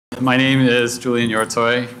my name is Julian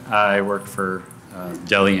Hjortshoj. I work for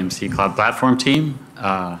Dell EMC Cloud Platform team.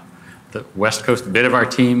 The West Coast bit of our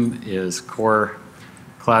team is core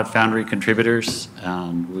Cloud Foundry contributors,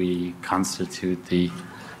 and we constitute the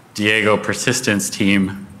Diego persistence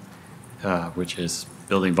team, which is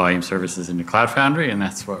building volume services into Cloud Foundry, and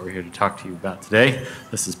that's what we're here to talk to you about today.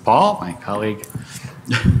 This is Paul, my colleague.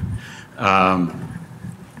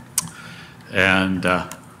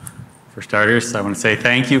 For starters, I want to say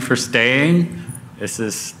thank you for staying. This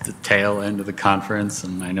is the tail end of the conference,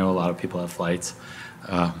 and I know a lot of people have flights.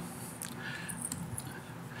 A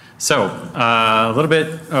little bit,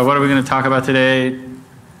 what are we going to talk about today?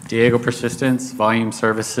 Diego persistence, volume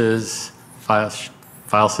services,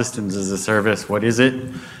 file systems as a service. What is it?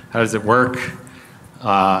 How does it work?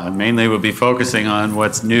 And mainly we'll be focusing on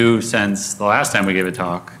what's new since the last time we gave a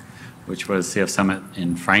talk, which was CF Summit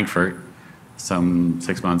in Frankfurt some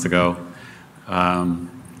 6 months ago.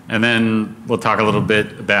 And then we'll talk a little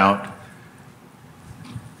bit about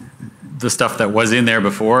the stuff that was in there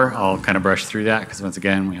before. I'll kind of brush through that because once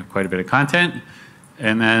again, we have quite a bit of content.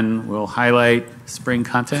 And then we'll highlight Spring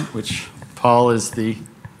content, which Paul is the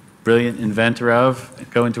brilliant inventor of,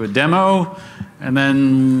 go into a demo, and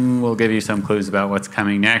then we'll give you some clues about what's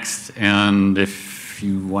coming next. And if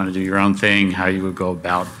you want to do your own thing, how you would go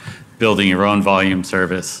about building your own volume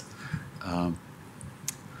service.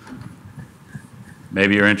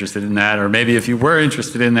 Maybe you're interested in that, or maybe if you were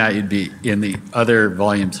interested in that, you'd be in the other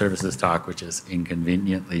volume services talk, which is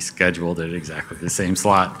inconveniently scheduled at exactly the same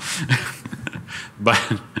slot.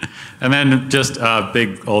 And then just a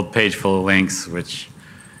big old page full of links, which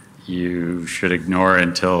you should ignore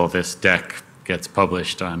until this deck gets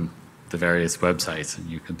published on the various websites, and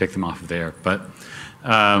you can pick them off of there.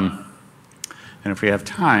 And if we have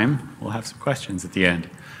time, we'll have some questions at the end.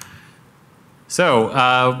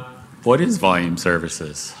 So, what is volume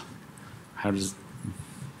services?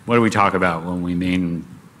 What do we talk about when we mean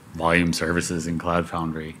volume services in Cloud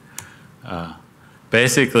Foundry?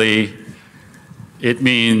 Basically, it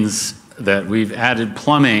means that we've added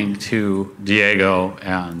plumbing to Diego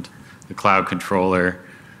and the cloud controller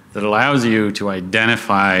that allows you to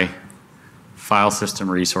identify file system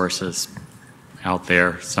resources out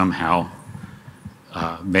there somehow,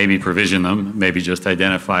 maybe provision them, maybe just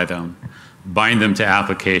identify them, bind them to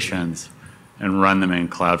applications, and run them in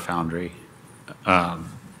Cloud Foundry,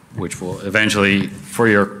 which will eventually, for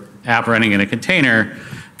your app running in a container,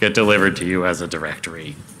 get delivered to you as a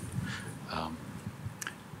directory.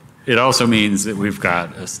 It also means that we've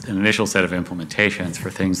got an initial set of implementations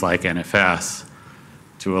for things like NFS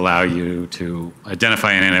to allow you to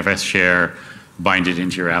identify an NFS share, bind it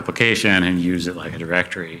into your application, and use it like a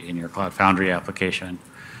directory in your Cloud Foundry application.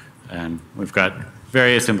 And we've got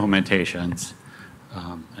various implementations,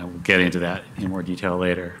 and we'll get into that in more detail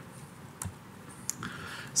later.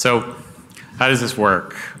 So, how does this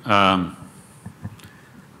work? The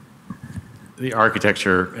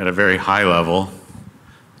architecture at a very high level.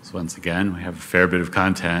 So once again, we have a fair bit of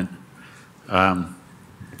content. You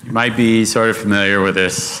might be sort of familiar with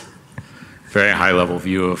this very high level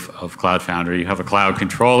view of Cloud Foundry. You have a cloud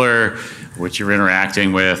controller, which you're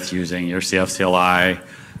interacting with using your CF CLI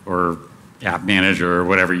or App Manager or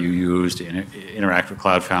whatever you use to interact with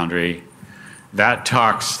Cloud Foundry. That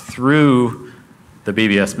talks through the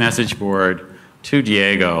BBS message board to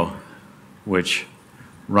Diego, which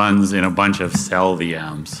runs in a bunch of cell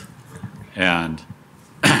VMs. And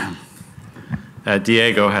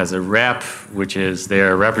Diego has a rep, which is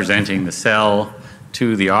there representing the cell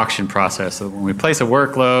to the auction process. So when we place a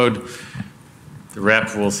workload, the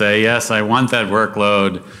rep will say, yes, I want that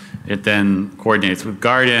workload. It then coordinates with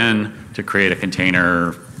Garden to create a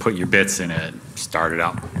container, put your bits in it, start it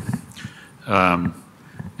up.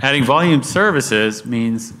 Adding volume services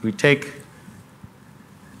means we take,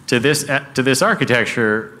 to this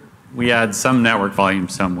architecture, we add some network volume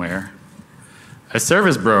somewhere. A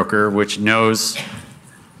service broker, which knows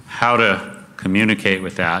how to communicate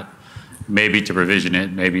with that, maybe to provision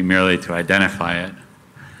it, maybe merely to identify it.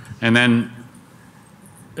 And then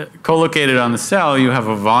co-located on the cell, you have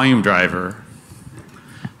a volume driver.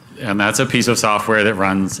 And that's a piece of software that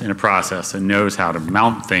runs in a process and knows how to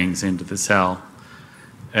mount things into the cell.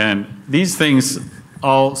 And these things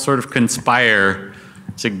all sort of conspire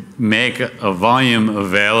to make a volume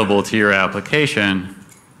available to your application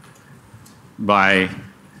by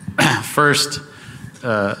first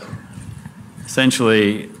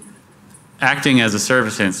essentially acting as a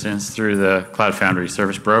service instance through the Cloud Foundry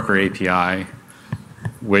Service Broker API,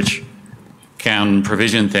 which can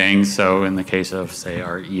provision things. So in the case of, say,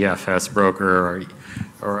 our EFS broker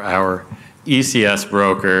or our ECS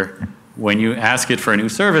broker, when you ask it for a new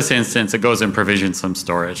service instance, it goes and provisions some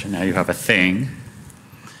storage, and now you have a thing.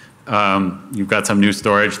 You've got some new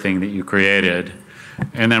storage thing that you created,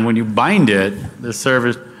 and then when you bind it, the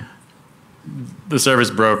service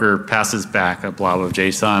broker passes back a blob of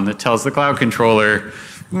JSON that tells the cloud controller,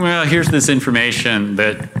 well, here's this information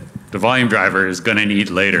that the volume driver is going to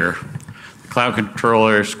need later. The cloud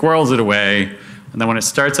controller squirrels it away, and then when it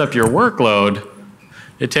starts up your workload,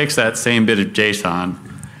 it takes that same bit of JSON,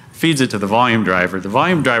 feeds it to the volume driver. The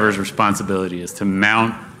volume driver's responsibility is to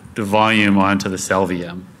mount the volume onto the cell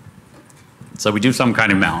VM. So we do some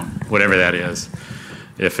kind of mount, whatever that is.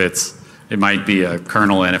 If it might be a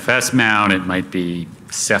kernel NFS mount, it might be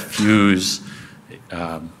Ceph fuse.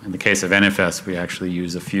 In the case of NFS, we actually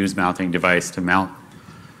use a fuse mounting device to mount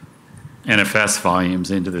NFS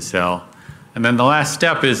volumes into the cell. And then the last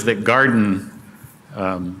step is that Garden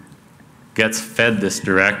gets fed this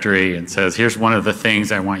directory and says, here's one of the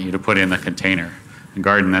things I want you to put in the container. And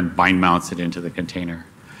Garden then bind mounts it into the container.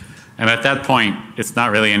 And at that point, it's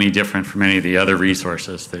not really any different from any of the other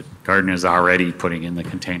resources that Garden is already putting in the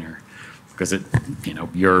container. Because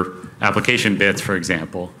your application bits, for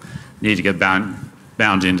example, need to get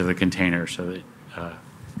bound into the container so that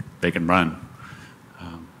they can run.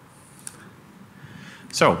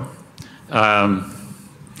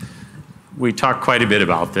 We talked quite a bit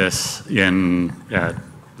about this in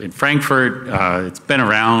Frankfurt. It's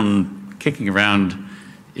been kicking around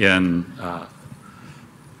in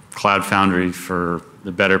Cloud Foundry for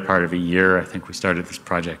the better part of a year. I think we started this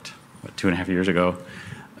project, 2.5 years ago.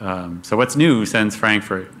 So what's new since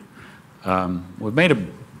Frankfurt? We've made a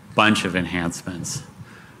bunch of enhancements.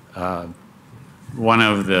 One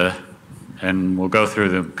of the, and we'll go through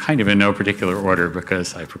them kind of in no particular order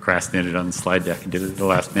because I procrastinated on the slide deck and did it at the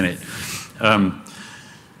last minute.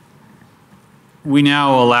 We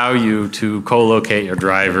now allow you to co-locate your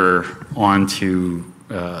driver onto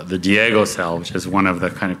the Diego cell, which is one of the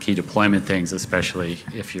kind of key deployment things, especially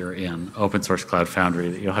if you're in open source Cloud Foundry,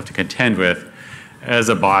 that you'll have to contend with as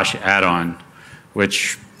a Bosh add-on,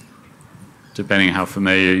 which, depending on how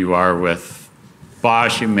familiar you are with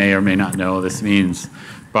Bosh, you may or may not know, this means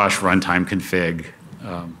Bosh runtime config,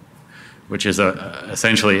 which is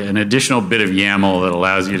essentially an additional bit of YAML that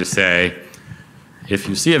allows you to say, if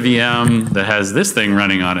you see a VM that has this thing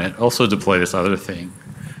running on it, also deploy this other thing.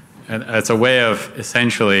 And it's a way of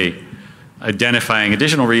essentially identifying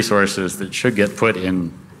additional resources that should get put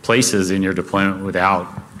in places in your deployment without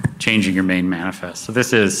changing your main manifest. So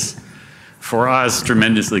this is, for us,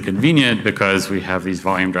 tremendously convenient because we have these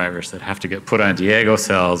volume drivers that have to get put on Diego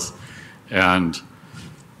cells. And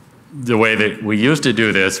the way that we used to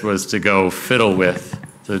do this was to go fiddle with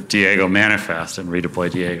the Diego manifest and redeploy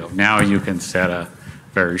Diego. Now you can set a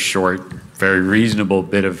very short, very reasonable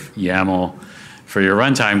bit of YAML for your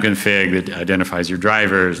runtime config that identifies your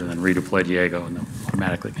drivers and then redeploy Diego and they'll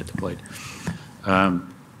automatically get deployed.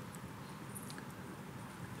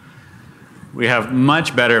 We have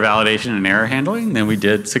much better validation and error handling than we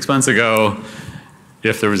did 6 months ago.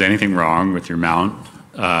 If there was anything wrong with your mount,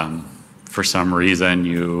 for some reason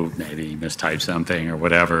you maybe mistyped something or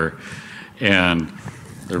whatever, and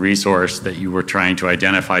the resource that you were trying to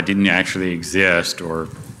identify didn't actually exist, or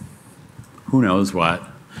who knows what,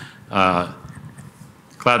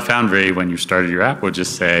 Cloud Foundry, when you started your app, would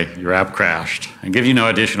just say your app crashed and give you no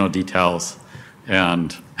additional details.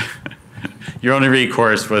 And your only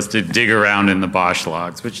recourse was to dig around in the Bosh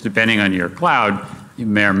logs, which, depending on your cloud, you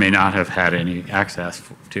may or may not have had any access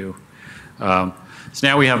to. So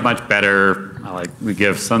now we have much better, we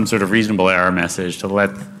give some sort of reasonable error message to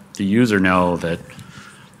let the user know that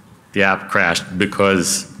the app crashed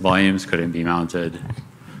because volumes couldn't be mounted.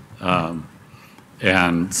 And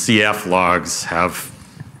CF logs have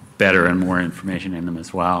better and more information in them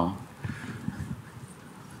as well.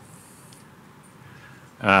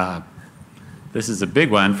 This is a big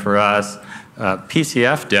one for us.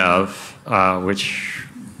 PCFDev, which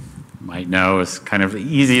you might know is kind of the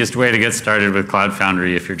easiest way to get started with Cloud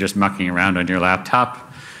Foundry if you're just mucking around on your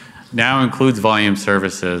laptop, now includes volume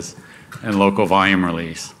services and local volume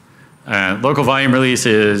release. Local volume release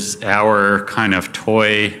is our kind of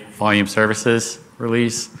toy volume services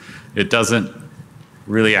release. It doesn't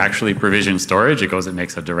really actually provision storage. It goes and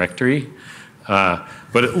makes a directory.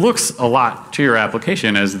 But it looks a lot to your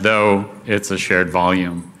application as though it's a shared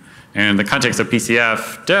volume. And in the context of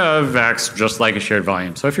PCFDev, acts just like a shared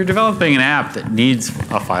volume. So if you're developing an app that needs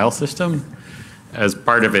a file system as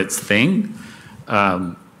part of its thing,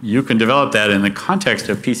 you can develop that in the context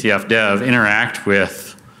of PCFDev, interact with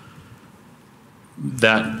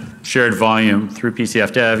that shared volume through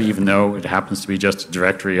PCFDev, even though it happens to be just a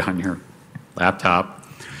directory on your laptop,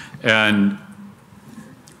 And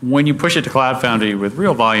when you push it to Cloud Foundry with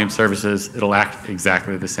real volume services, it'll act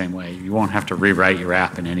exactly the same way. You won't have to rewrite your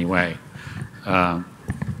app in any way.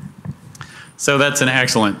 So that's an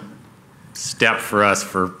excellent step for us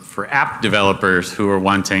for app developers who are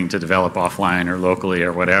wanting to develop offline or locally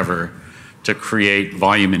or whatever to create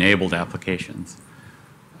volume-enabled applications.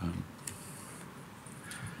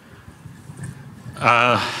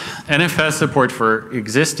 NFS support for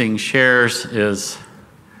existing shares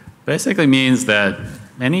basically means that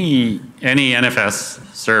any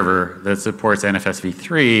NFS server that supports NFS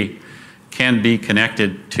v3 can be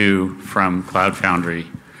connected to from Cloud Foundry.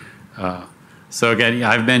 So again,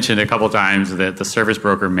 I've mentioned a couple times that the service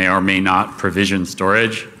broker may or may not provision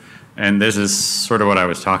storage, and this is sort of what I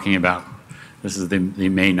was talking about. This is the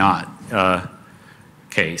may not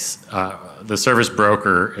case. The service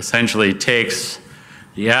broker essentially takes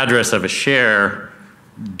the address of a share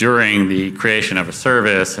during the creation of a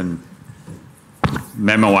service and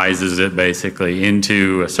memoizes it basically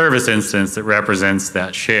into a service instance that represents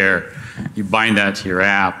that share. You bind that to your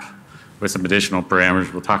app with some additional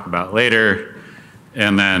parameters we'll talk about later,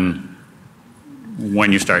 and then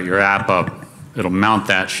when you start your app up, it'll mount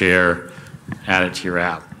that share, add it to your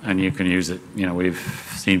app, and you can use it. You know, we've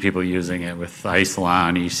seen people using it with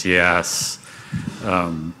Isilon, ECS,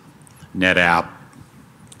 NetApp,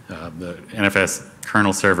 the NFS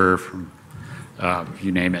kernel server, from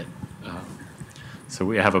you name it. So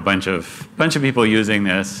we have a bunch of people using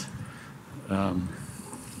this,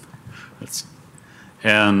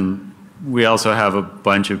 and we also have a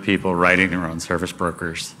bunch of people writing their own service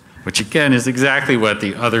brokers, which again is exactly what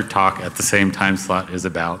the other talk at the same time slot is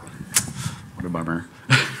about. What a bummer.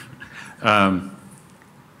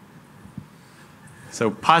 So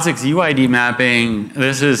POSIX UID mapping,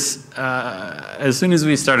 this is, as soon as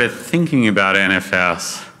we started thinking about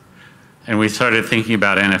NFS, and we started thinking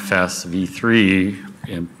about NFS v3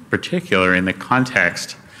 in particular in the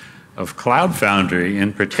context of Cloud Foundry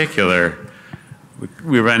in particular,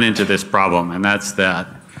 we run into this problem, and that's that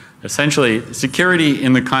essentially security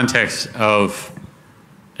in the context of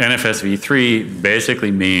NFS v3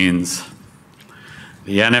 basically means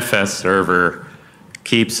the NFS server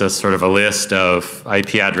keeps a sort of a list of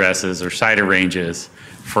IP addresses or CIDR ranges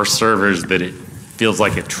for servers that it feels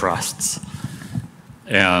like it trusts.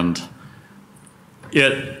 And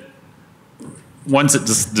once it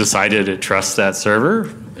decided it trusts that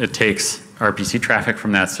server, it takes RPC traffic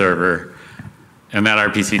from that server, and that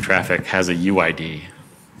RPC traffic has a UID.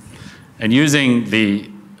 And using the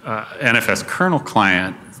NFS kernel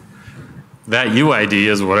client, that UID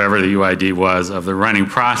is whatever the UID was of the running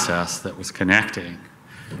process that was connecting.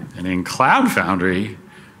 And in Cloud Foundry,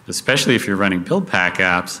 especially if you're running build pack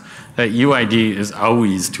apps, that UID is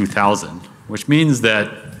always 2000, which means that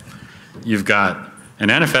you've got an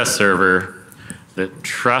NFS server that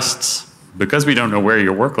trusts, because we don't know where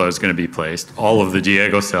your workload is going to be placed, all of the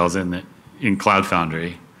Diego cells in Cloud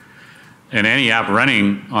Foundry. And any app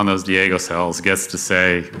running on those Diego cells gets to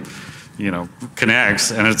say, you know,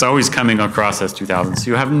 connects, and it's always coming across as 2000. So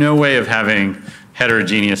you have no way of having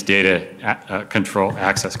heterogeneous data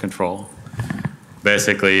access control.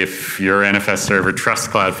 Basically, if your NFS server trusts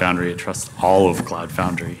Cloud Foundry, it trusts all of Cloud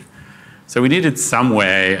Foundry. So we needed some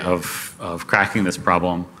way of cracking this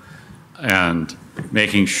problem and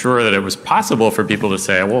making sure that it was possible for people to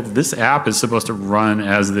say, well, this app is supposed to run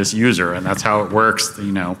as this user, and that's how it works.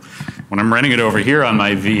 You know, when I'm running it over here on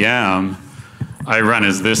my VM, I run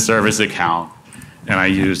as this service account, and I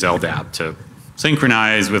use LDAP to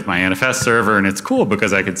synchronize with my NFS server, and it's cool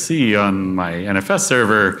because I could see on my NFS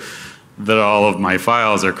server that all of my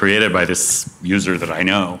files are created by this user that I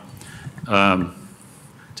know.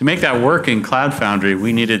 To make that work in Cloud Foundry,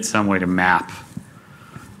 we needed some way to map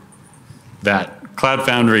that Cloud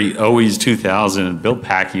Foundry always 2000 build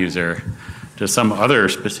pack user to some other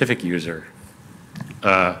specific user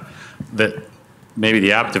that maybe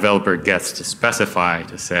the app developer gets to specify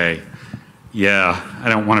to say, yeah, I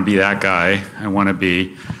don't want to be that guy. I want to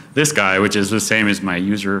be this guy, which is the same as my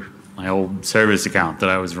user, my old service account that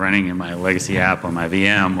I was running in my legacy app on my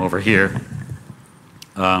VM over here.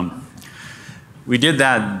 We did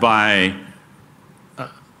that by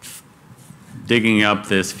digging up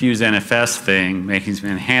this Fuse NFS thing, making some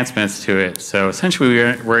enhancements to it. So essentially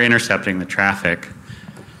we're intercepting the traffic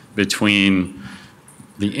between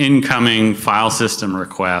the incoming file system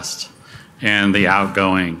request and the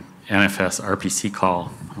outgoing NFS RPC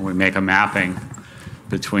call. And we make a mapping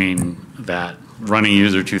between that running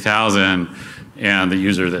user 2000 and the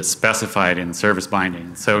user that's specified in the service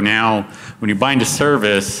binding. So now when you bind a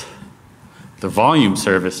service, the volume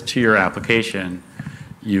service to your application,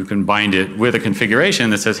 you can bind it with a configuration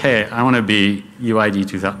that says, hey, I want to be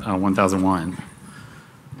UID 1001.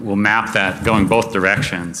 We'll map that going both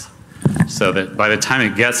directions so that by the time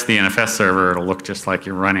it gets to the NFS server, it'll look just like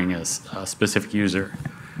you're running as a specific user.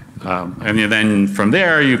 And then from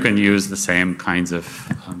there, you can use the same kinds of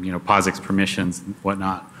POSIX permissions and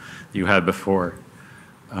whatnot you had before.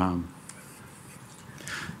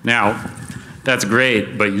 Now, that's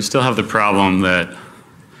great, but you still have the problem that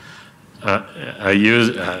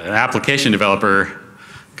an application developer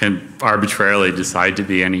can arbitrarily decide to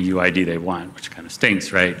be any UID they want, which kind of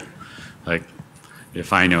stinks, right? Like,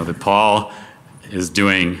 if I know that Paul is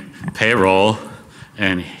doing payroll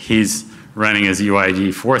and he's running as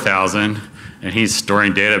UID 4000 and he's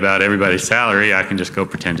storing data about everybody's salary, I can just go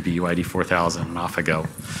pretend to be UID 4000 and off I go,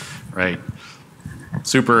 right?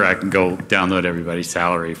 Super, I can go download everybody's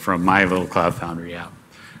salary from my little Cloud Foundry app.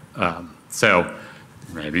 So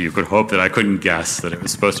maybe you could hope that I couldn't guess that it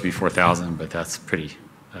was supposed to be 4000, but that's a pretty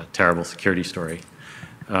terrible security story.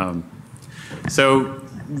 So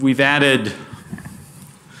we've added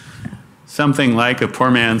something like a poor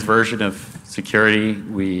man's version of security.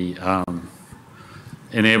 We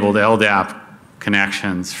enabled LDAP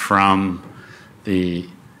connections from the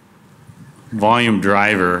volume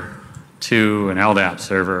driver to an LDAP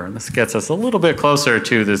server. And this gets us a little bit closer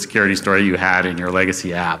to the security story you had in your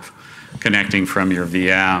legacy app, connecting from your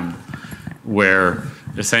VM, where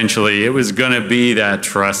essentially it was going to be that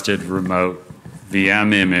trusted remote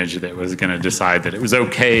VM image that was going to decide that it was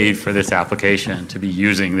okay for this application to be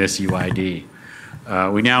using this UID.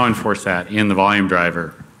 We now enforce that in the volume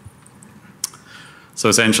driver. So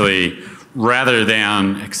essentially, rather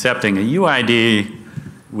than accepting a UID,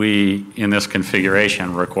 we, in this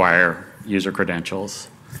configuration, require user credentials.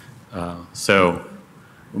 So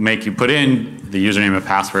we'll make you put in the username and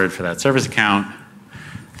password for that service account.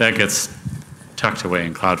 That gets tucked away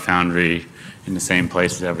in Cloud Foundry in the same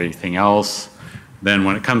place as everything else. Then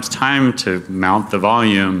when it comes time to mount the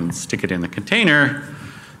volume and stick it in the container,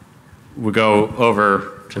 we go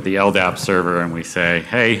over to the LDAP server and we say,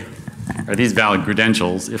 hey, are these valid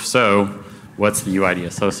credentials? If so, what's the UID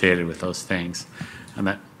associated with those things? And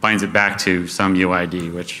that binds it back to some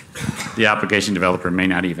UID, which the application developer may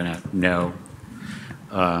not even know.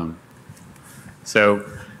 So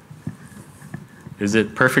is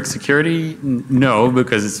it perfect security? No,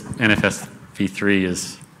 because NFS v3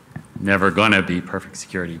 is never going to be perfect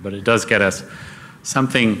security, but it does get us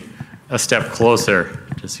something a step closer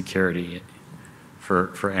to security for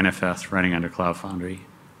NFS running under Cloud Foundry.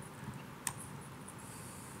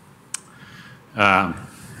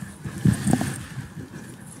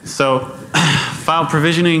 So file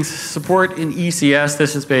provisioning support in ECS.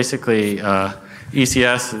 This is basically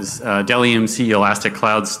ECS is Dell EMC Elastic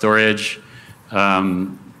Cloud Storage.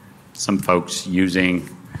 Some folks using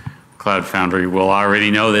Cloud Foundry will already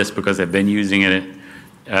know this because they've been using it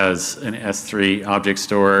as an S3 object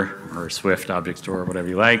store or Swift object store, whatever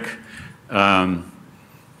you like. A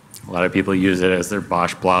lot of people use it as their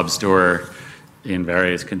Bosh blob store in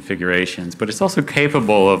various configurations, but it's also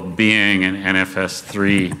capable of being an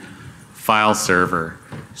NFS3 file server.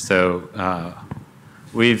 So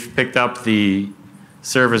we've picked up the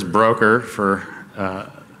service broker for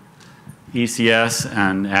ECS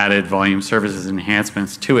and added volume services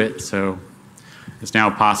enhancements to it. So it's now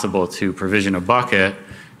possible to provision a bucket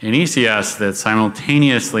in ECS that's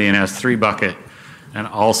simultaneously an S3 bucket and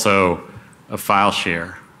also a file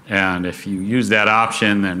share. And if you use that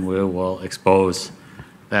option, then we will expose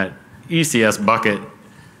that ECS bucket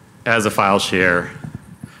as a file share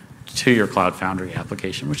to your Cloud Foundry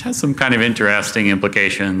application, which has some kind of interesting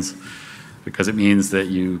implications because it means that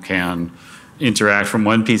you can interact from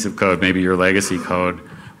one piece of code, maybe your legacy code,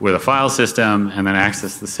 with a file system and then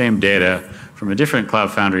access the same data from a different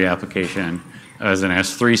Cloud Foundry application as an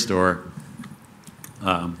S3 store.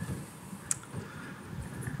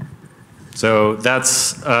 So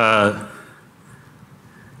that's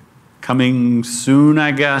coming soon,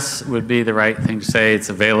 I guess, would be the right thing to say. It's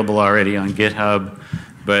available already on GitHub,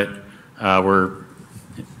 but we're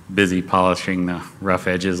busy polishing the rough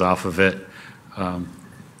edges off of it.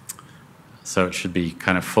 So it should be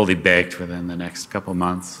kind of fully baked within the next couple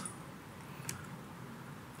months.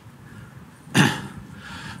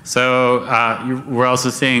 So we're also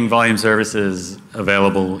seeing volume services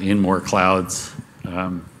available in more clouds.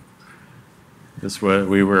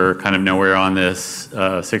 We were kind of nowhere on this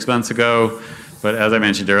 6 months ago, but as I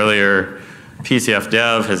mentioned earlier,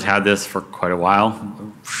 PCFDev has had this for quite a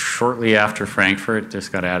while. Shortly after Frankfurt, it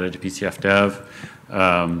just got added to PCFDev.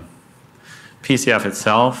 PCF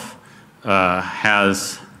itself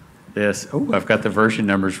has this. Oh, I've got the version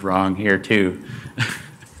numbers wrong here too.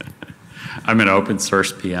 I'm an open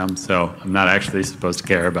source PM, so I'm not actually supposed to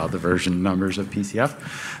care about the version numbers of PCF.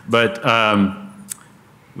 But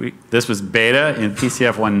this was beta in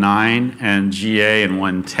PCF 1.9 and GA in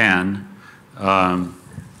 1.10.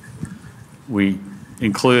 We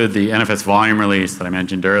include the NFS volume release that I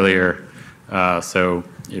mentioned earlier. So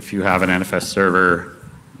if you have an NFS server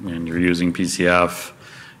and you're using PCF,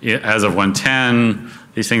 as of 1.10,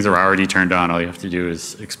 these things are already turned on. All you have to do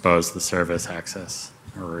is expose the service access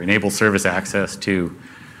or enable service access to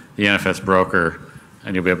the NFS broker,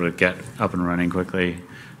 and you'll be able to get up and running quickly.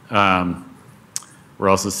 We're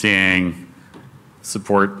also seeing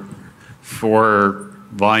support for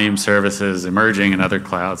volume services emerging in other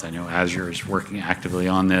clouds. I know Azure is working actively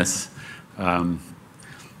on this.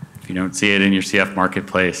 If you don't see it in your CF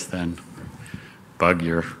marketplace, then bug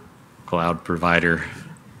your cloud provider.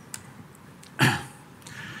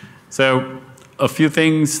 So a few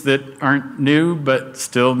things that aren't new, but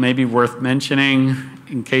still maybe worth mentioning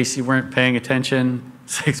in case you weren't paying attention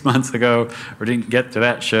 6 months ago or didn't get to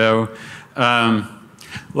that show.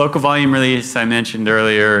 Local volume release I mentioned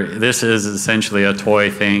earlier. This is essentially a toy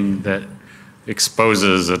thing that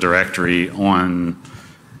exposes a directory on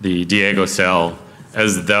the Diego cell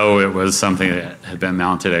as though it was something that had been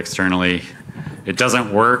mounted externally. It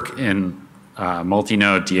doesn't work in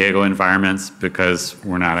multi-node Diego environments because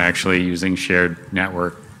we're not actually using shared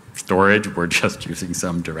network storage. We're just using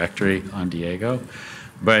some directory on Diego.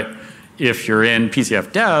 But if you're in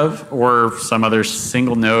PCFDev or some other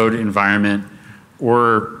single node environment,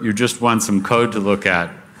 or you just want some code to look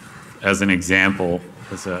at as an example,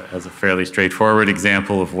 as a fairly straightforward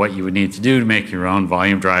example of what you would need to do to make your own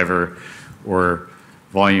volume driver or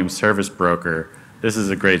volume service broker, this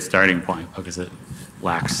is a great starting point because it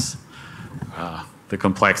lacks the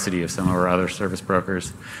complexity of some of our other service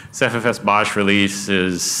brokers. CFFS Bosh release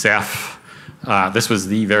is Ceph. This was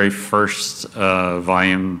the very first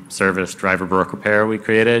volume service driver broker pair we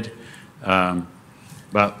created,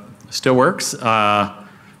 but still works.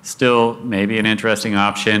 Still maybe an interesting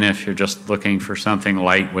option if you're just looking for something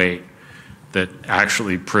lightweight that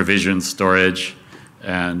actually provisions storage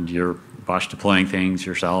and you're Bosh deploying things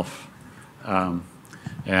yourself.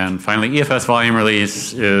 And finally, EFS volume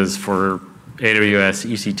release is for AWS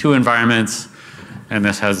EC2 environments, and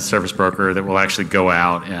this has a service broker that will actually go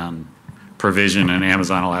out and provision an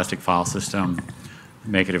Amazon Elastic file system,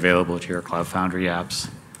 make it available to your Cloud Foundry apps.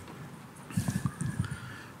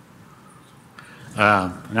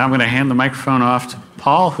 Now I'm going to hand the microphone off to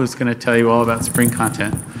Paul, who's going to tell you all about Spring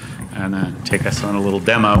content and take us on a little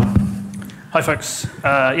demo. Hi folks,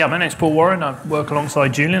 yeah, my name's Paul Warren. I work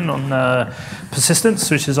alongside Julian on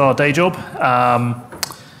Persistence, which is our day job.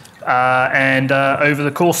 Over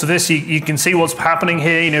the course of this, you can see what's happening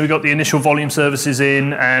here. You know, we've got the initial volume services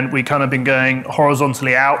in, and we kind of been going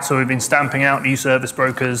horizontally out. So we've been stamping out new service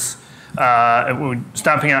brokers, we're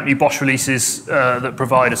stamping out new Bosh releases that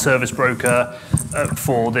provide a service broker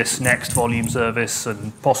for this next volume service,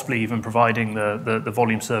 and possibly even providing the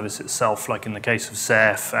volume service itself, like in the case of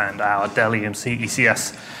Ceph and our Dell EMC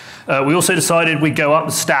ECS. We also decided we'd go up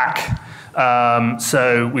the stack.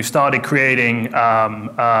 So we've started creating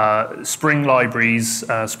Spring libraries,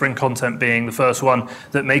 Spring content being the first one,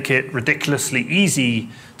 that make it ridiculously easy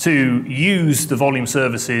to use the volume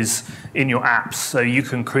services in your apps. So you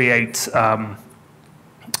can create,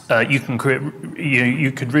 you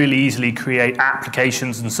could really easily create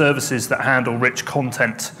applications and services that handle rich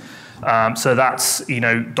content. So that's, you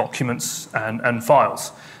know, documents and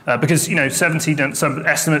files. Because, you know, 70, and some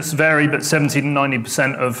estimates vary, but 70 to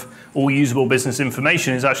 90% of all usable business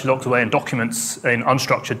information is actually locked away in documents, in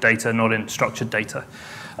unstructured data, not in structured data.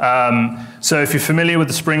 So if you're familiar with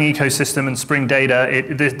the Spring ecosystem and Spring Data,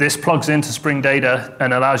 this plugs into Spring Data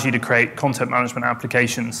and allows you to create content management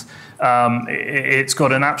applications. It's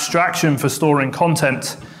got an abstraction for storing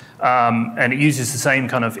content, and it uses the same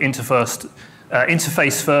kind of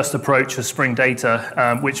interface-first approach as Spring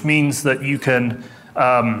Data, which means that you can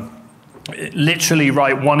literally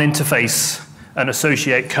write one interface and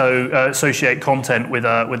associate content with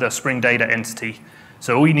a Spring Data entity.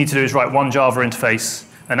 So all you need to do is write one Java interface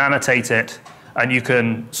and annotate it, and you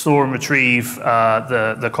can store and retrieve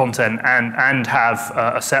the content and have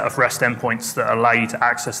a set of REST endpoints that allow you to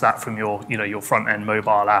access that from your, you know, your front-end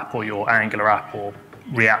mobile app or your Angular app or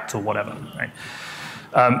React or whatever. Right?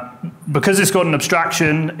 Because it's got an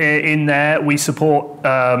abstraction in there, we support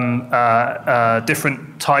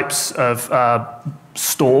different types of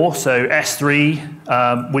store. So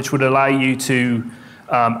S3, which would allow you to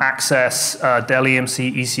access Dell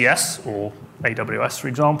EMC ECS or AWS, for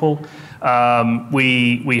example.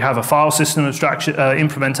 We have a file system abstraction,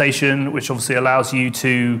 implementation, which obviously allows you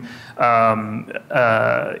to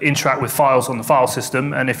interact with files on the file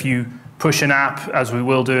system. And if you push an app, as we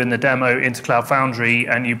will do in the demo, into Cloud Foundry,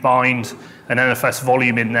 and you bind an NFS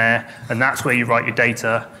volume in there, and that's where you write your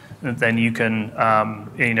data, then you can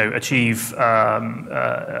achieve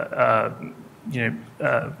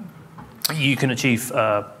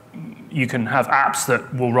you can have apps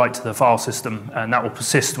that will write to the file system, and that will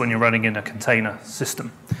persist when you're running in a container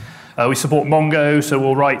system. We support Mongo, so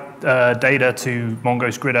we'll write data to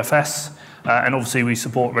Mongo's GridFS, and obviously we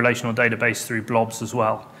support relational database through blobs as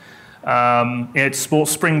well. It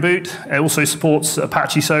supports Spring Boot. It also supports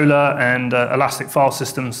Apache Solr and Elastic File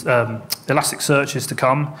Systems. Elasticsearch is to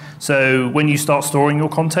come. So when you start storing your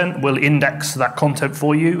content, we'll index that content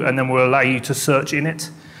for you, and then we'll allow you to search in it.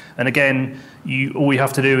 And again, all you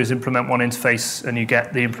have to do is implement one interface, and you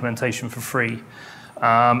get the implementation for free.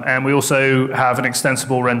 And we also have an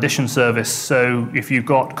extensible rendition service. So if you've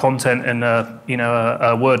got content in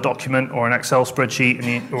a Word document or an Excel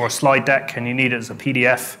spreadsheet or a slide deck, and you need it as a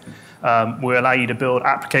PDF, we allow you to build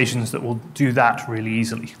applications that will do that really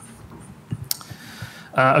easily.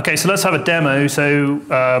 Okay, so let's have a demo. So,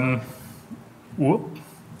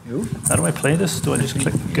 how do I play this? Do I just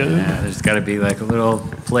click go? Yeah, there's got to be like a little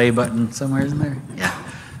play button somewhere in there. Yeah.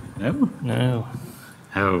 No? No.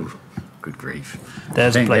 Oh, good grief.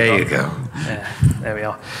 There's a play button. There you go. Yeah, there we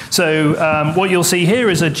are. So what you'll see here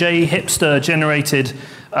is a JHipster generated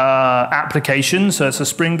application. So it's a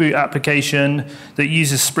Spring Boot application that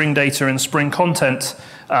uses Spring data and Spring content.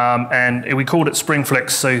 And we called it SpringFlix,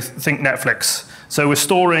 so think Netflix. So we're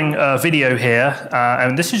storing a video here,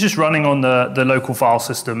 and this is just running on the local file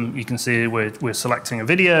system. You can see we're selecting a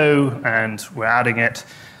video, and we're adding it,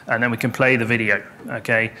 and then we can play the video,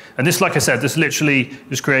 okay? And this, like I said, this literally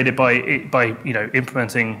was created by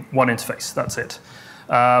implementing one interface. That's it.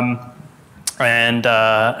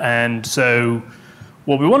 And so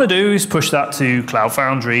what we want to do is push that to Cloud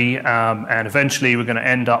Foundry, and eventually we're going to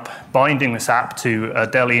end up binding this app to a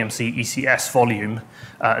Dell EMC ECS volume,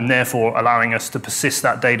 and therefore allowing us to persist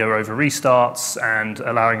that data over restarts and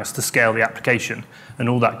allowing us to scale the application and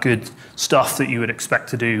all that good stuff that you would expect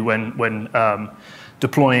to do when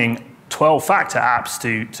deploying 12-factor apps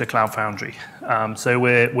to Cloud Foundry. So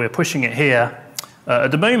we're pushing it here.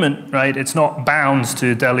 At the moment, right, it's not bound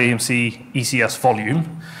to Dell EMC ECS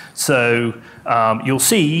volume. So you'll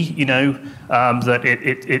see, that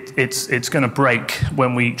it's going to break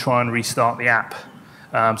when we try and restart the app.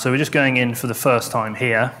 So we're just going in for the first time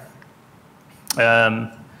here.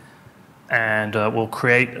 And we'll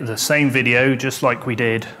create the same video just like we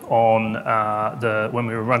did on when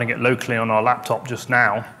we were running it locally on our laptop just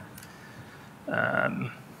now.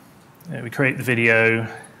 We create the video.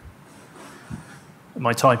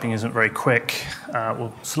 My typing isn't very quick.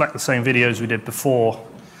 We'll select the same video as we did before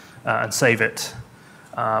and save it.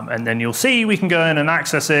 And then you'll see we can go in and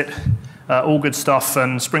access it. All good stuff.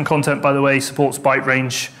 And Spring Content, by the way, supports byte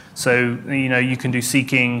range. So you can do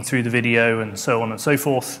seeking through the video and so on and so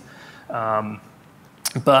forth.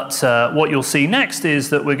 But what you'll see next is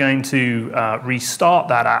that we're going to restart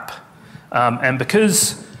that app. And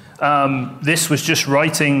because this was just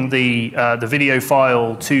writing the video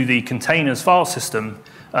file to the containers file system,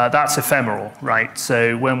 that's ephemeral, right?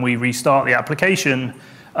 So when we restart the application,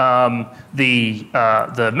 the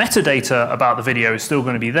metadata about the video is still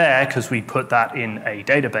going to be there because we put that in a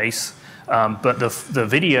database. But the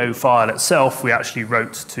video file itself, we actually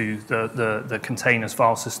wrote to the containers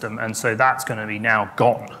file system, and so that's going to be now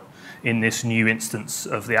gone in this new instance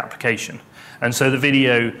of the application. And so the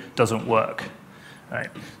video doesn't work. Right.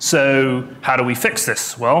 So how do we fix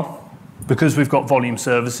this? Well, because we've got volume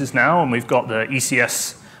services now and we've got the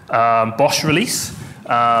ECS Bosh release,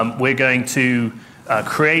 we're going to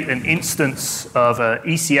create an instance of an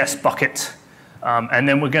ECS bucket, and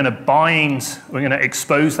then we're going to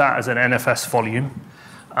expose that as an NFS volume.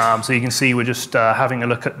 So you can see we're just having a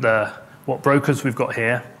look at what brokers we've got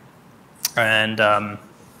here. And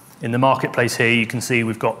in the marketplace here, you can see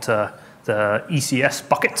we've got the ECS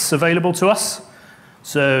buckets available to us.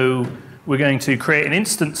 So we're going to create an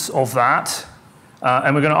instance of that,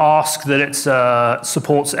 and we're going to ask that it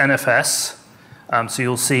supports NFS. So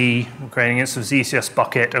you'll see we're creating an instance of ECS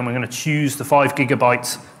bucket, and we're going to choose the 5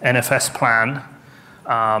 gigabyte NFS plan,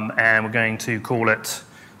 and we're going to call it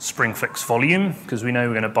SpringFlix volume, because we know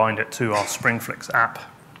we're going to bind it to our SpringFlix app.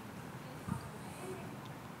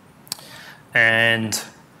 And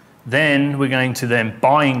then we're going to then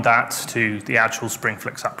bind that to the actual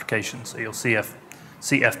SpringFlix application. So you'll see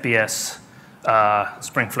CFBS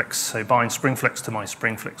SpringFlix. So bind SpringFlix to my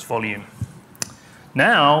SpringFlix volume.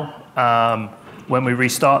 Now, when we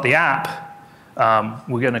restart the app,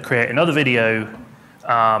 we're going to create another video.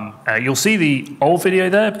 You'll see the old video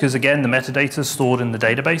there because, again, the metadata is stored in the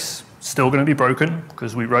database. Still going to be broken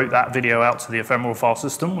because we wrote that video out to the ephemeral file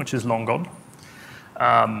system, which is long gone.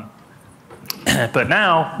 But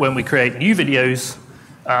now, when we create new videos,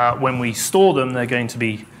 when we store them, they're going to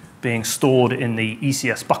be being stored in the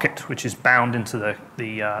ECS bucket, which is bound into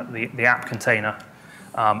the app container.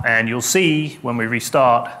 And you'll see when we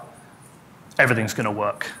restart, everything's going to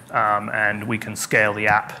work. And we can scale the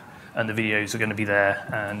app, and the videos are going to be there,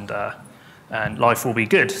 and life will be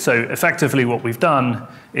good. So effectively, what we've done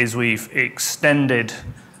is we've extended,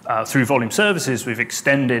 through volume services, we've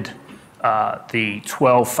extended the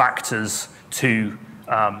 12 factors to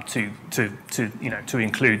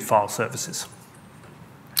include file services.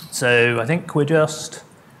 So I think we're just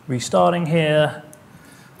restarting here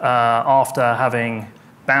after having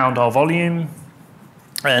bound our volume.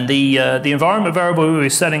 And the environment variable we were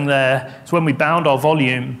setting there is when we bound our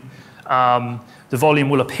volume, the volume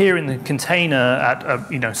will appear in the container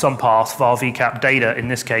at some path, var vcap data in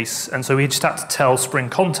this case. And so we just had to tell Spring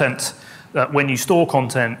Content that when you store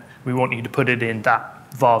content, we want you to put it in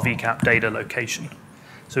that var vcap data location.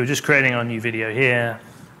 So we're just creating our new video here.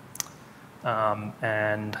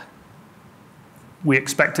 And we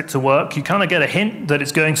expect it to work. You kind of get a hint that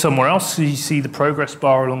it's going somewhere else. So you see the progress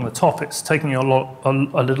bar along the top. It's taking a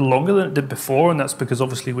little longer than it did before, and that's because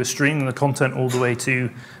obviously we're streaming the content all the way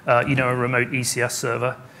to a remote ECS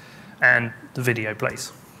server, and the video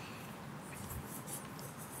plays.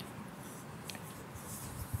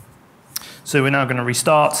 So we're now going to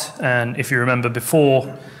restart, and if you remember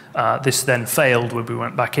before, this then failed when we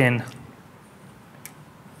went back in.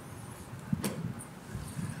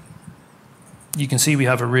 You can see we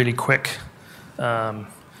have a really quick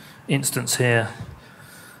instance here.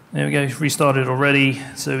 There we go, restarted already.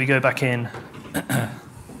 So we go back in,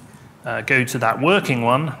 go to that working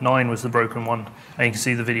one. 9 was the broken one, and you can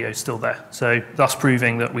see the video is still there. So thus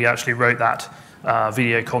proving that we actually wrote that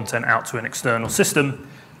video content out to an external system.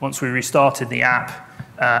 Once we restarted the app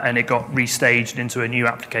and it got restaged into a new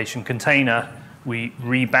application container, we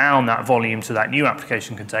rebound that volume to that new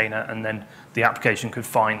application container, and then the application could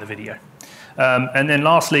find the video. And then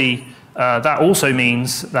lastly, that also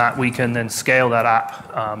means that we can then scale that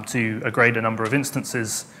app to a greater number of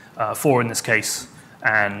instances, 4 in this case,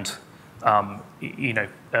 and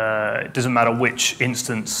it doesn't matter which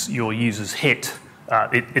instance your users hit,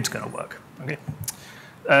 it's going to work. Okay.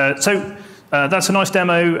 So that's a nice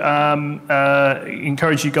demo.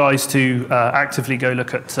 Encourage you guys to actively go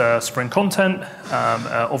look at Spring Content,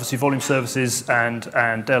 obviously volume services, and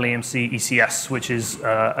Dell EMC ECS, which is,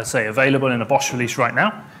 I say, available in a Bosh release right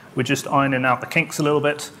now. We're just ironing out the kinks a little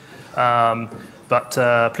bit,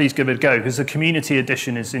 but please give it a go, because the community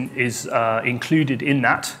edition is included in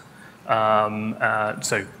that.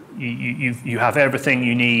 So you have everything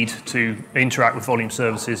you need to interact with volume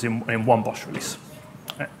services in one Bosh release.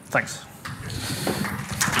 Right, thanks.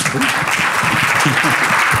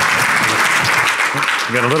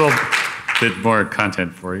 We got a little bit more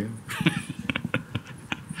content for you.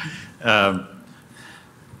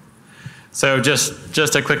 So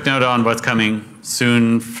just a quick note on what's coming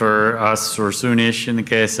soon for us, or soonish in the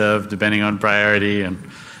case of, depending on priority, and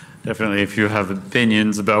definitely if you have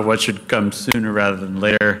opinions about what should come sooner rather than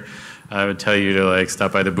later, I would tell you to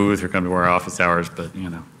stop by the booth or come to our office hours, but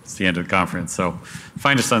it's the end of the conference, so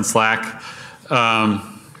find us on Slack.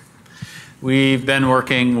 We've been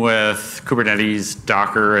working with Kubernetes,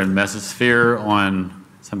 Docker, and Mesosphere on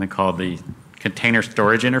something called the container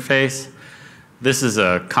storage interface. This is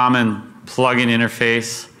a common plugin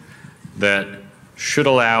interface that should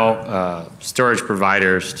allow storage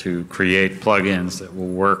providers to create plugins that will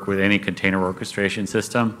work with any container orchestration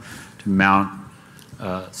system to mount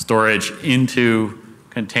storage into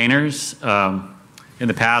containers. In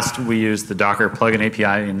the past, we used the Docker plugin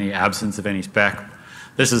API in the absence of any spec.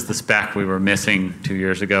 This is the spec we were missing 2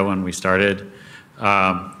 years ago when we started.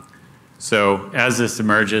 So as this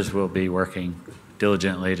emerges, we'll be working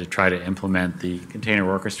diligently to try to implement the container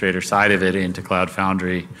orchestrator side of it into Cloud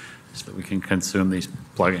Foundry so that we can consume these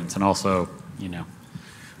plugins, and also,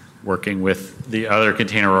 working with the other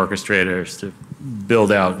container orchestrators to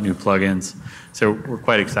build out new plugins. So we're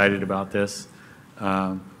quite excited about this.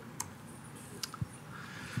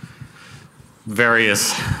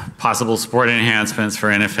 Various possible support enhancements for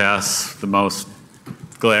NFS. The most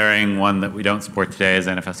glaring one that we don't support today is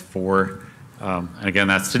NFS 4. And again,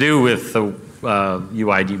 that's to do with the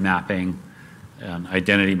UID mapping and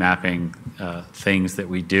identity mapping things that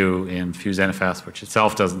we do in Fuse NFS, which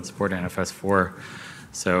itself doesn't support NFS 4.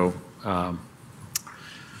 So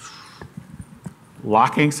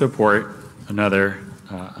Locking support, another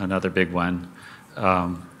big one.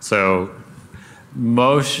 So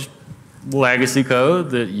most legacy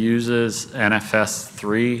code that uses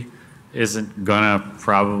NFS3 isn't gonna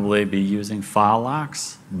probably be using file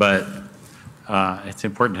locks, but it's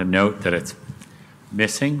important to note that it's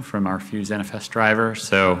missing from our Fuse NFS driver.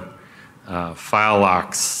 So file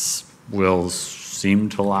locks will seem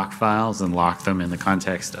to lock files and lock them in the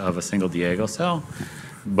context of a single Diego cell,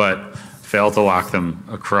 but fail to lock them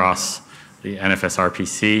across the NFS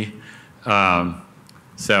RPC.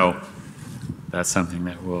 So that's something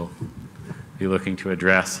that we'll be looking to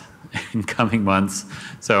address in coming months.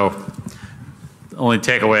 So the only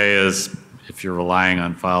takeaway is if you're relying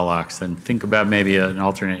on file locks, then think about maybe an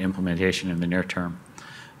alternate implementation in the near term.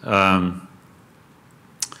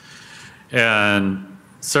 And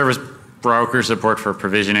service broker support for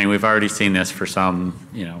provisioning, we've already seen this for some,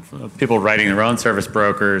 people writing their own service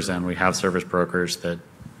brokers, and we have service brokers that,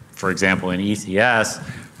 for example, in ECS,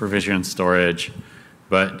 provision storage,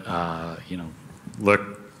 but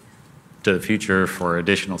look to the future for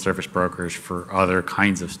additional service brokers for other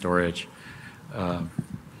kinds of storage.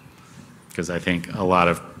 Because I think a lot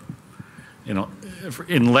of,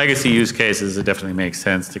 in legacy use cases, it definitely makes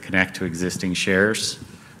sense to connect to existing shares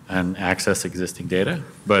and access existing data.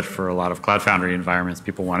 But for a lot of Cloud Foundry environments,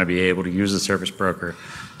 people want to be able to use a service broker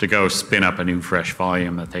to go spin up a new fresh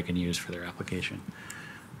volume that they can use for their application.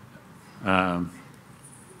 Plugin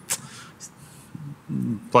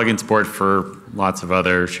support for lots of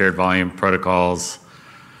other shared volume protocols.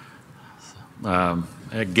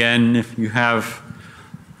 Again, if you have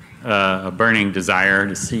a burning desire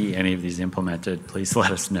to see any of these implemented, please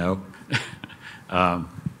let us know.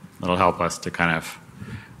 It'll help us to kind of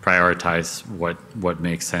prioritize what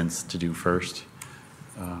makes sense to do first.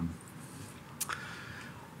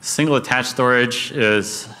 Single attached storage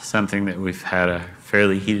is something that we've had a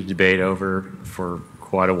fairly heated debate over for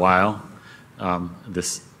quite a while.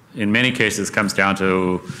 This, in many cases, comes down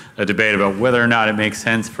to a debate about whether or not it makes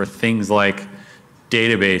sense for things like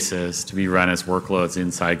databases to be run as workloads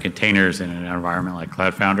inside containers in an environment like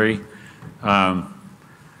Cloud Foundry.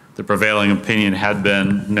 The prevailing opinion had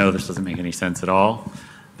been, no, this doesn't make any sense at all.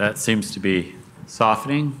 That seems to be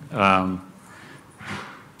softening.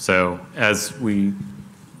 So as we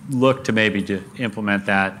look to maybe to implement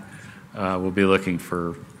that, we'll be looking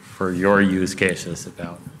for your use cases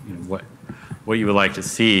about what you would like to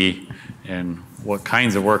see and what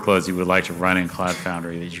kinds of workloads you would like to run in Cloud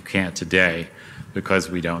Foundry that you can't today because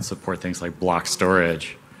we don't support things like block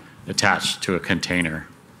storage attached to a container.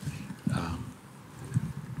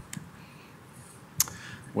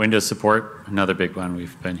 Windows support, another big one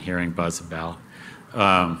we've been hearing buzz about.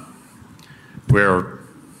 We're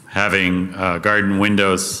having Garden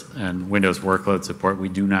Windows and Windows workload support. We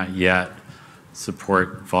do not yet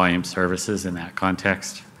support volume services in that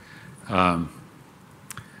context.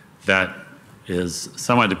 That is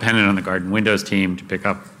somewhat dependent on the Garden Windows team to pick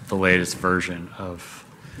up the latest version of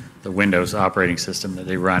the Windows operating system that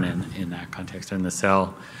they run in that context. And the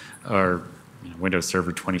cell, or Windows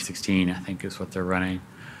Server 2016, I think is what they're running.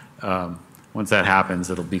 Once that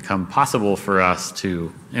happens, it'll become possible for us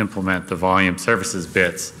to implement the volume services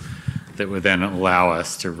bits that would then allow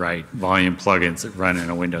us to write volume plugins that run in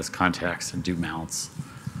a Windows context and do mounts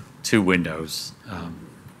to Windows.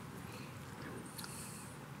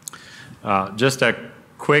 Just a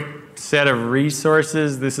quick set of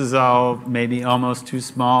resources. This is all maybe almost too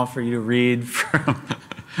small for you to read from,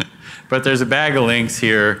 but there's a bag of links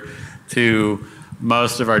here to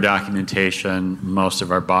most of our documentation, most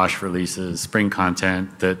of our Bosh releases, Spring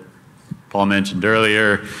content that Paul mentioned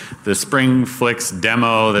earlier, the Spring Flicks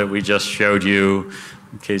demo that we just showed you,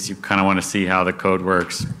 in case you kind of want to see how the code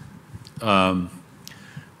works. And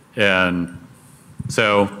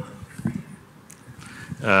so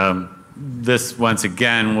this, once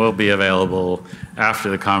again, will be available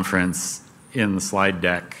after the conference in the slide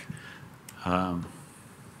deck.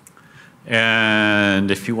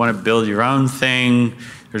 And if you want to build your own thing,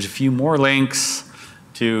 there's a few more links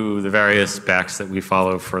to the various specs that we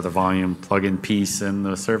follow for the volume plugin piece and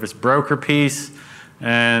the service broker piece,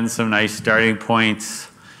 and some nice starting points.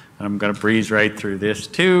 And I'm going to breeze right through this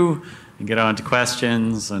too and get on to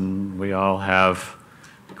questions. And we all have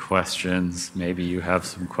questions. Maybe you have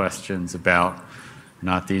some questions about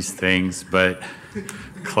not these things, but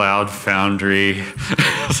Cloud Foundry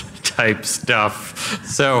type stuff.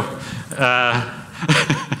 So,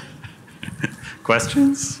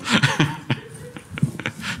 questions?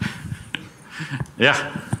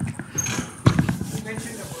 Yeah. You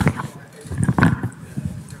mentioned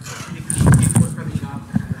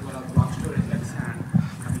about block storage like SAN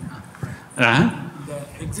coming up.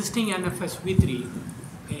 existing NFS v3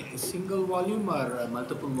 a single volume or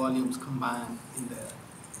multiple volumes combined in the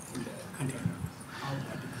container? How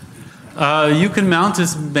that is? You can mount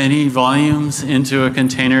as many volumes into a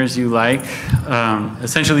container as you like.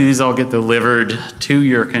 Essentially, these all get delivered to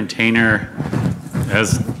your container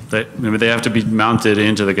as they have to be mounted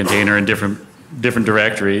into the container in different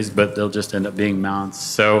directories, but they'll just end up being mounts.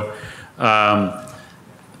 So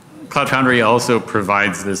Cloud Foundry also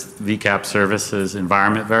provides this VCAP services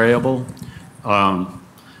environment variable,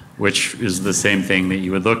 which is the same thing that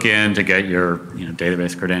you would look in to get your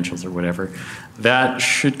database credentials or whatever. That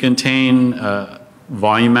should contain a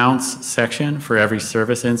volume mounts section for every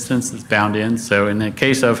service instance that's bound in. So in the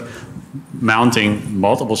case of mounting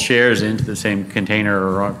multiple shares into the same container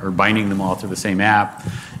or binding them all to the same app,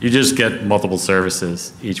 you just get multiple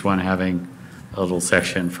services, each one having a little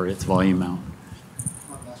section for its volume mount.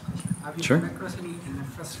 One last question. Have you come across any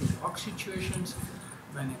NFS lock situations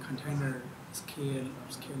when a container scale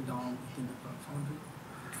down within the Cloud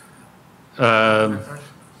Foundry?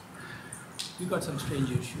 We got some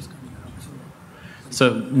strange issues coming up.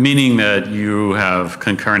 So meaning that you have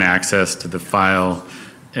concurrent access to the file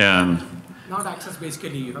and... Not access,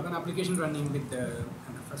 basically. You have an application running with the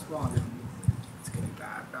NFS one and it's getting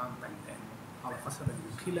backed up and then all of a sudden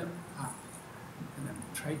you kill an app and then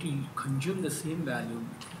try to consume the same value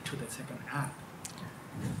to the second app,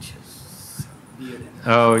 which is weird.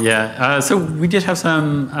 Oh, yeah. So we did have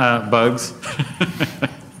some bugs,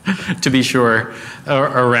 to be sure,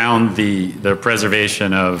 around the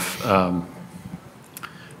preservation of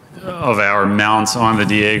our mounts on the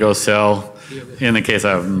Diego cell in the case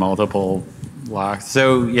of multiple locks.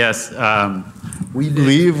 So yes, we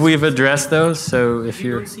believe we've addressed those. So if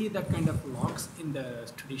you don't see that kind of locks in the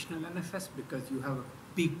traditional NFS because you have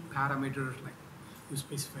big parameters like you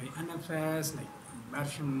specify NFS like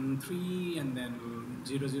version 3 and then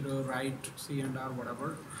 00 write C and R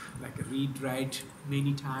whatever, like read write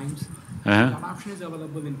many times. That option is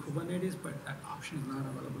available in Kubernetes, but that option is not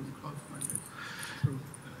available in Cloud Foundry.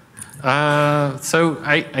 So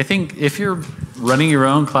I think if you're running your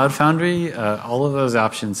own Cloud Foundry, all of those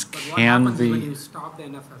options can be. When you stop the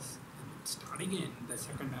NFS and start again, the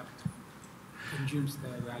second app consumes the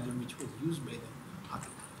value which was used by the other.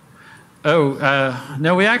 Oh,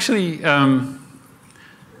 no, we actually,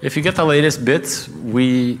 if you get the latest bits,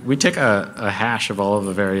 we take a hash of all of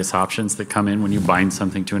the various options that come in when you bind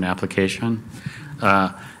something to an application.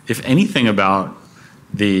 If anything about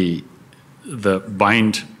the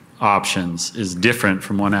bind options is different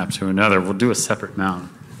from one app to another, we'll do a separate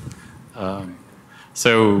mount.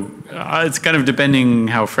 So it's kind of depending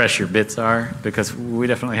how fresh your bits are, because we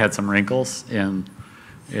definitely had some wrinkles in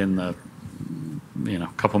the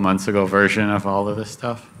couple months ago version of all of this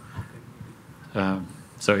stuff.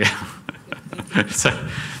 So yeah, so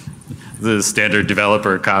the standard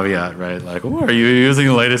developer caveat, right? Like, oh, are you using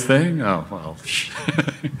the latest thing? Oh, well,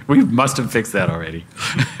 we must have fixed that already.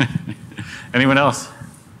 Anyone else?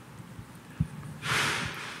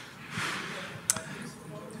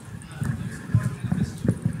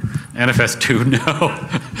 NFS 2,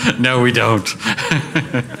 no. No, we don't.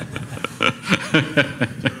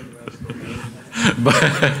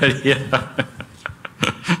 But yeah.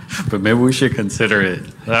 But maybe we should consider it.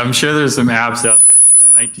 I'm sure there's some apps out there from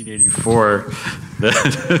 1984 that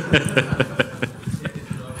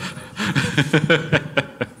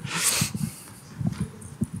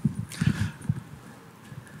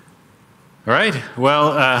All right.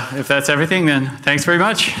 Well, if that's everything, then thanks very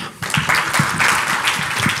much.